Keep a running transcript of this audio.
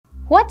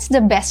What's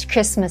the best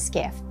Christmas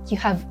gift you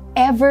have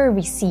ever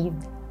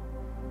received?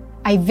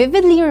 I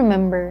vividly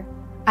remember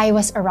I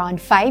was around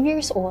 5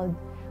 years old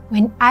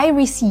when I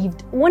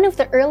received one of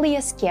the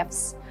earliest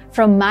gifts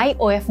from my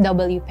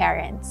OFW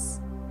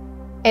parents.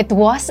 It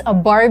was a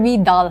Barbie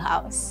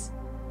dollhouse.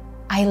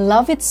 I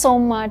love it so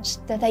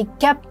much that I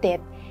kept it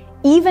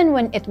even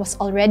when it was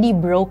already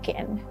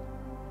broken.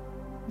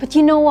 But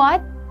you know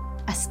what?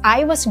 As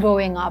I was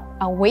growing up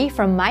away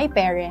from my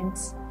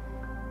parents,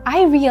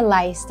 I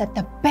realized that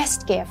the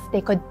best gift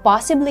they could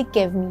possibly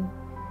give me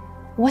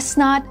was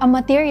not a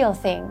material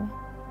thing,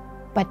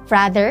 but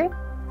rather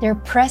their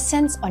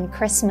presence on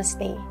Christmas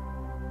Day.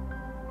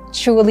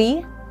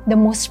 Truly, the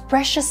most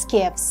precious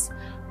gifts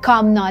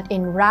come not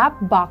in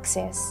wrapped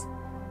boxes,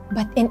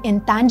 but in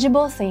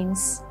intangible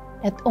things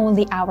that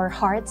only our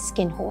hearts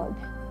can hold.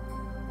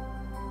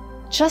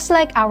 Just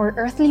like our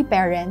earthly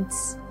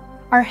parents,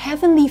 our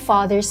Heavenly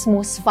Father's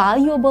most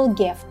valuable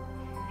gift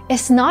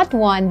is not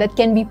one that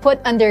can be put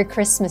under a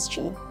Christmas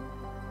tree.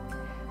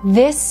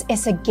 This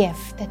is a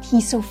gift that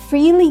He so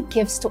freely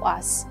gives to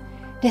us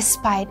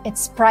despite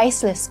its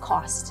priceless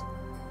cost.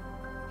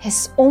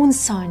 His own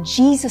Son,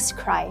 Jesus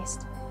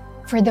Christ,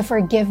 for the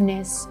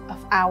forgiveness of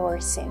our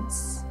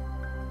sins.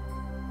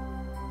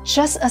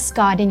 Just as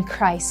God in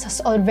Christ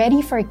has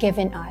already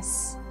forgiven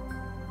us,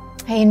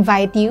 I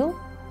invite you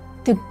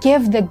to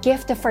give the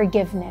gift of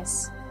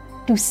forgiveness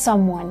to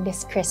someone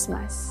this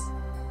Christmas.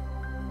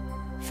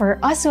 For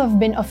us who have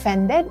been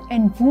offended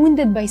and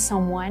wounded by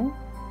someone,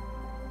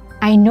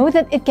 I know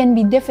that it can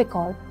be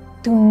difficult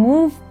to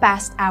move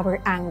past our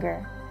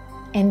anger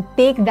and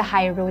take the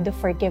high road of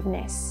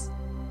forgiveness.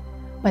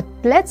 But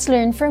let's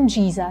learn from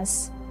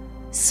Jesus,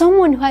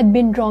 someone who had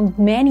been wronged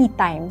many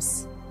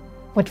times,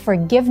 what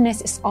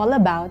forgiveness is all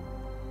about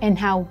and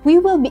how we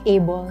will be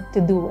able to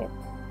do it.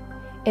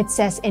 It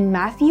says in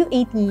Matthew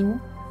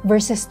 18,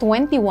 verses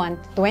 21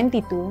 to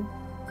 22,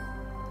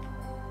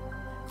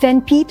 "Then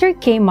Peter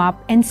came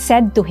up and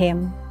said to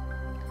Him,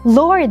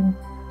 'Lord,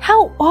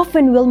 how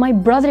often will my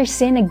brother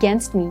sin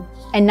against me,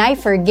 and I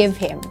forgive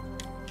him?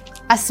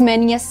 As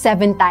many as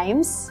 7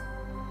 times?'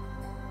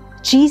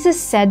 Jesus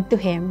said to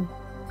him,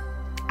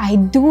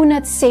 'I do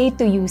not say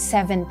to you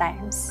 7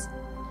 times,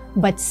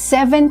 but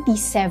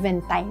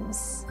 77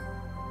 times.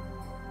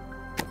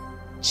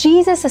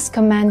 Jesus has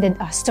commanded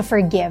us to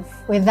forgive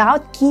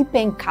without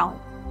keeping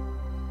count,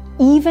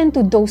 even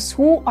to those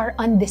who are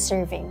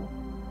undeserving.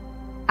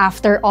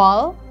 After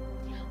all,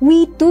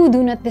 we too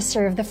do not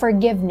deserve the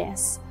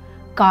forgiveness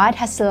God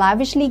has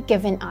lavishly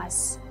given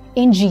us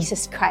in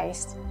Jesus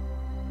Christ.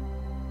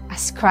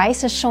 As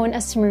Christ has shown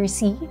us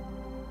mercy,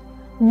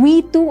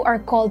 we too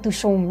are called to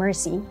show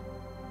mercy.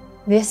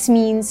 This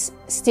means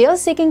still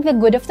seeking the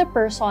good of the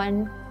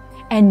person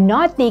and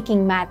not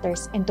taking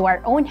matters into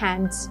our own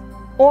hands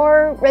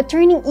or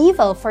returning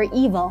evil for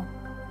evil,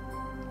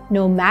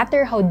 no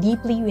matter how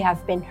deeply we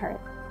have been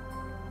hurt.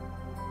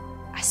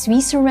 As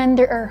we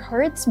surrender our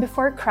hurts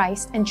before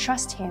Christ and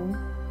trust Him,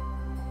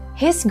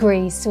 His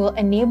grace will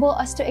enable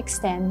us to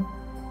extend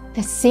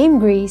the same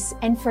grace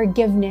and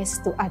forgiveness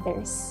to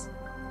others.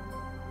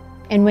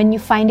 And when you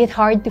find it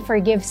hard to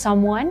forgive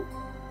someone,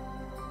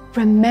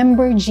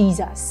 remember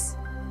Jesus,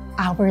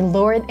 our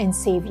Lord and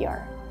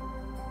Savior.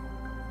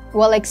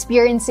 While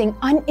experiencing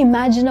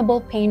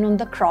unimaginable pain on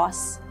the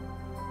cross,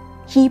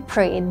 He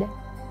prayed,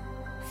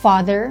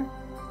 "Father,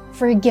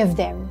 forgive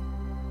them,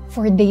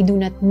 for they do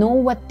not know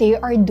what they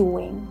are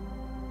doing."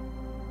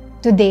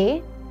 Today,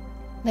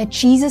 let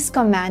Jesus'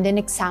 command and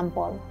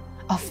example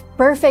of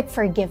perfect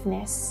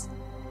forgiveness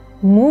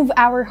move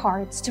our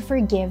hearts to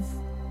forgive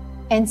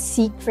and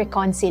seek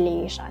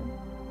reconciliation.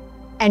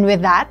 And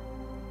with that,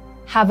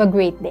 have a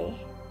great day.